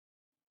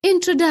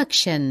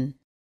Introduction.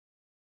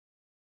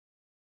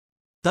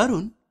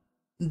 Tarun,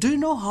 do you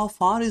know how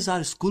far is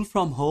our school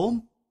from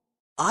home?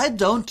 I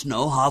don't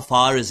know how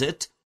far is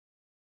it.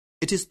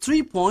 It is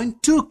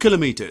 3.2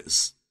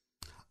 kilometers.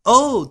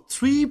 Oh,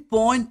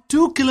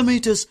 3.2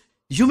 kilometers.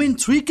 You mean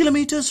 3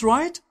 kilometers,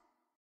 right?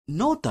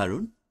 No,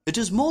 Tarun, it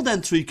is more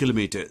than 3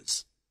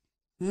 kilometers.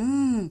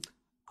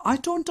 I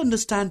don't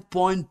understand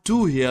point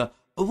 2 here.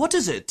 What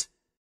is it?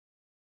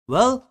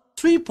 Well,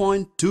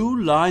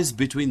 3.2 lies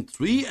between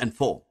 3 and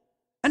 4.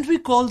 And we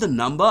call the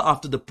number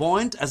after the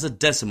point as a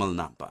decimal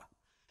number.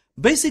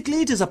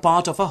 Basically, it is a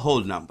part of a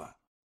whole number.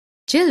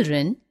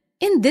 Children,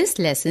 in this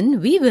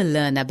lesson we will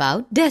learn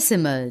about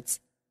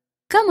decimals.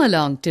 Come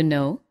along to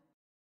know.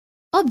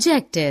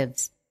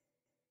 Objectives.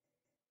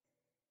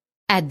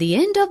 At the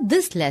end of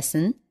this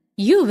lesson,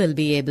 you will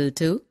be able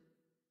to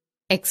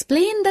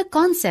explain the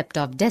concept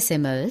of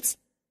decimals,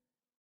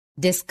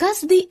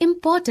 discuss the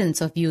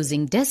importance of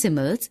using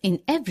decimals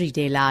in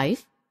everyday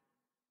life,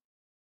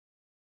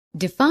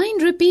 define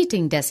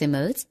repeating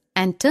decimals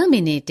and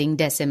terminating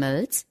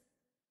decimals,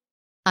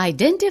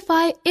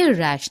 identify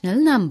irrational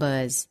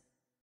numbers.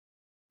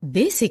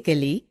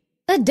 Basically,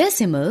 a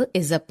decimal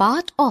is a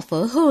part of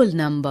a whole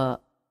number.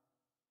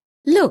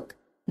 Look,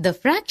 the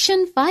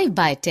fraction 5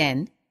 by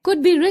 10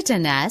 could be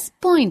written as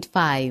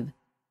 0.5.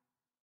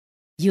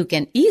 You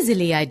can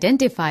easily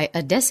identify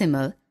a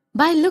decimal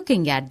by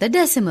looking at the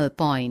decimal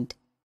point.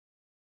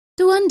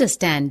 To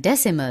understand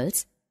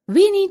decimals,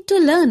 we need to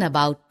learn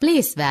about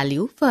place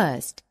value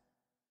first.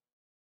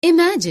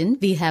 Imagine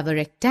we have a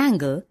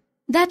rectangle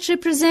that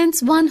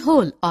represents one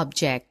whole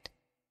object.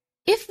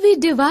 If we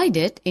divide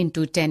it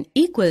into 10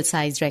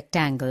 equal-sized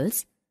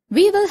rectangles,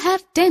 we will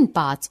have 10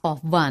 parts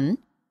of 1,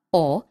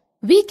 or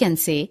we can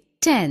say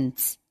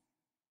tenths.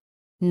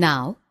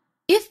 Now,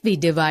 if we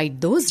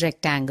divide those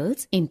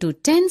rectangles into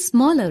 10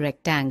 smaller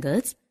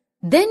rectangles,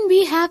 then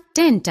we have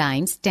 10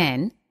 times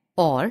 10,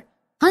 or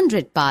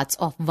 100 parts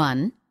of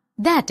 1,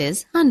 that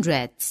is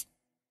hundredths.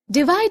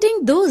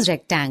 Dividing those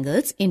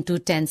rectangles into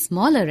 10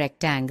 smaller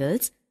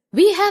rectangles,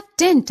 we have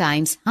 10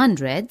 times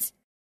hundreds,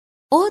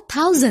 or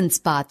thousands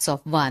parts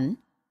of 1,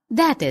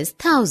 that is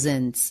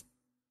thousands.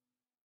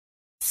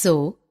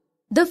 So,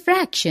 the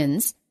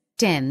fractions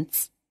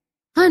tenths,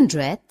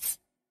 hundredths,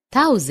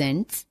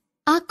 thousandths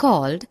are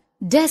called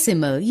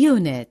decimal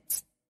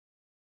units.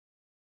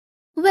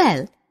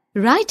 Well,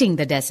 writing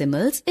the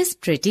decimals is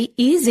pretty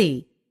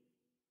easy.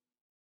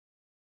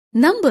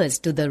 Numbers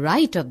to the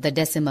right of the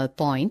decimal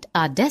point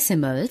are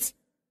decimals.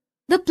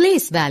 The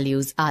place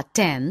values are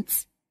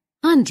tenths,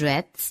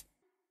 hundredths,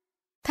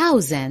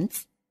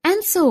 thousandths,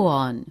 and so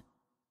on.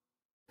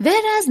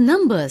 Whereas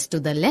numbers to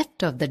the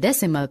left of the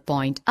decimal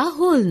point are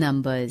whole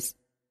numbers.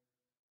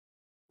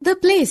 The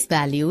place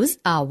values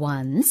are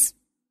ones,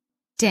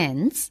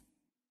 tenths,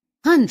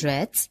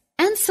 hundredths,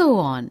 and so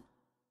on.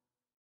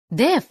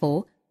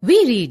 Therefore,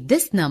 we read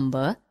this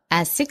number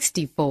as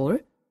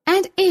 64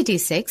 and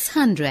 86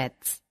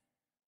 hundredths.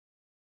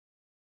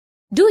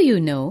 Do you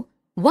know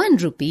 1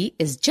 rupee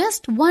is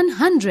just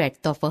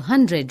 1/100th of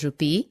 100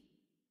 rupee?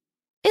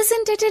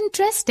 Isn't it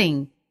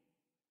interesting?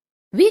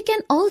 We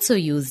can also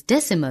use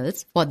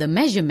decimals for the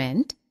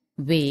measurement,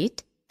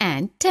 weight,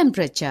 and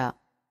temperature.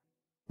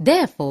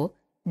 Therefore,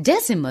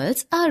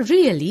 decimals are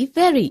really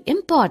very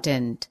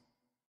important.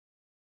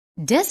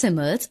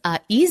 Decimals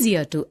are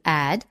easier to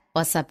add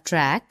or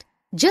subtract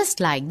just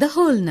like the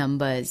whole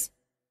numbers.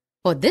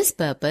 For this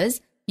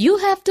purpose, you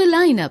have to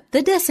line up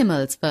the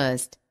decimals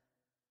first.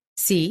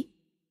 See,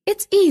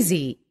 it's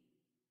easy.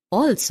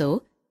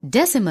 Also,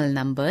 decimal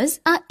numbers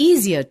are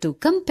easier to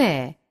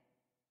compare.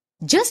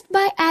 Just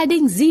by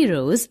adding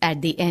zeros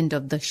at the end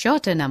of the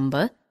shorter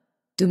number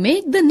to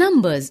make the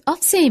numbers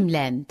of same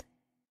length.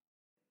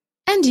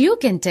 And you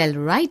can tell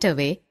right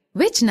away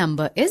which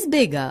number is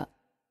bigger.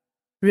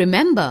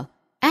 Remember,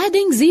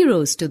 adding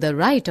zeros to the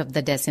right of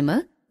the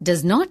decimal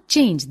does not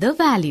change the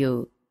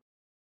value.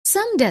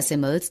 Some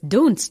decimals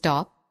don't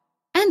stop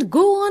and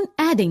go on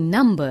adding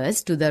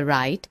numbers to the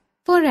right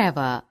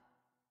forever.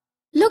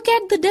 Look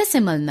at the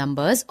decimal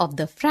numbers of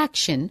the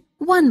fraction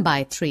 1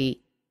 by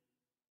 3.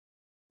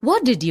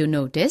 What did you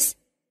notice?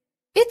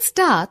 It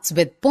starts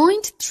with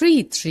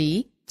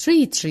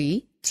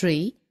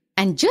 0.33333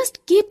 and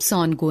just keeps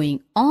on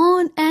going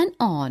on and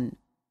on.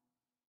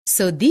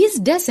 So these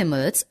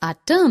decimals are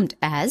termed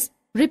as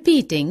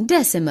repeating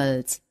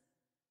decimals.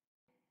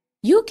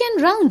 You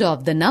can round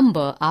off the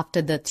number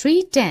after the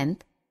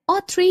 3/10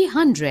 or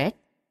 300,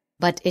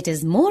 but it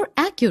is more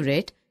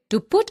accurate to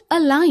put a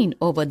line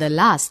over the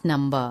last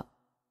number.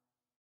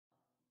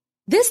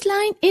 This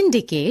line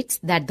indicates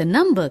that the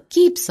number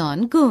keeps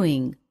on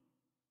going.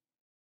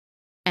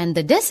 And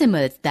the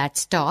decimals that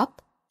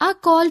stop are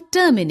called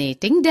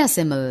terminating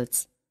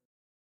decimals.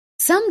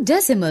 Some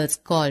decimals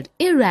called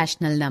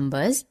irrational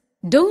numbers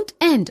don't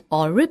end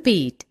or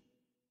repeat.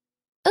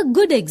 A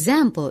good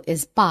example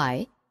is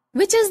pi,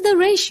 which is the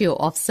ratio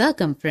of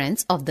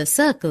circumference of the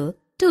circle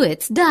to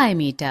its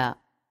diameter.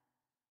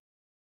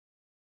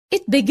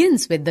 It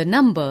begins with the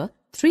number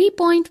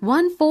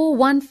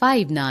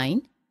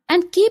 3.14159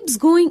 and keeps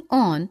going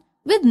on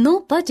with no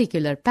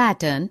particular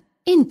pattern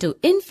into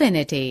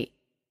infinity.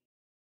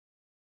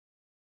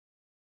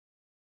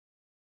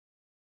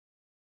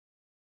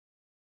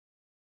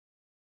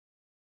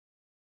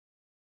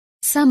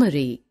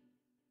 Summary.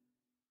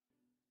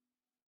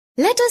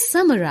 Let us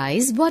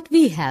summarize what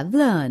we have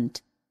learned.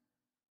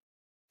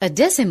 A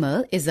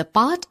decimal is a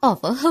part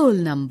of a whole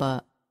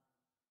number.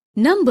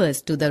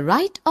 Numbers to the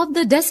right of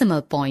the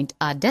decimal point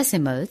are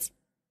decimals,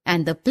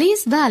 and the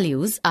place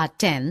values are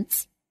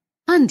tenths,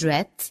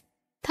 hundredths,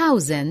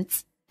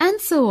 thousandths,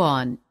 and so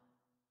on.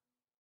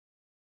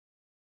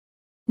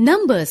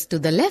 Numbers to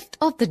the left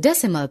of the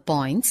decimal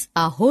points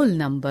are whole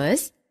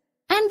numbers,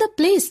 and the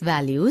place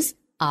values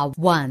are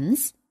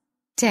ones,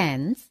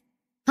 tenths,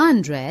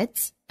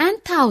 hundredths,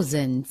 and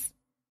thousands.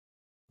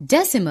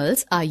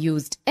 Decimals are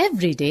used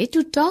every day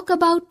to talk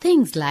about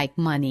things like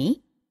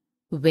money,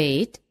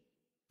 weight,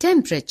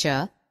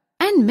 temperature,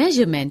 and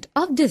measurement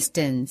of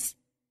distance.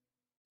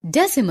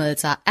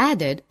 Decimals are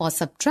added or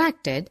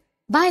subtracted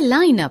by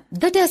line up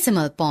the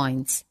decimal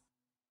points.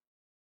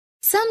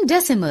 Some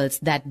decimals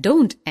that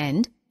don't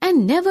end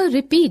and never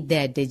repeat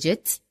their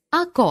digits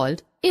are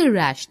called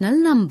irrational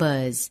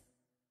numbers.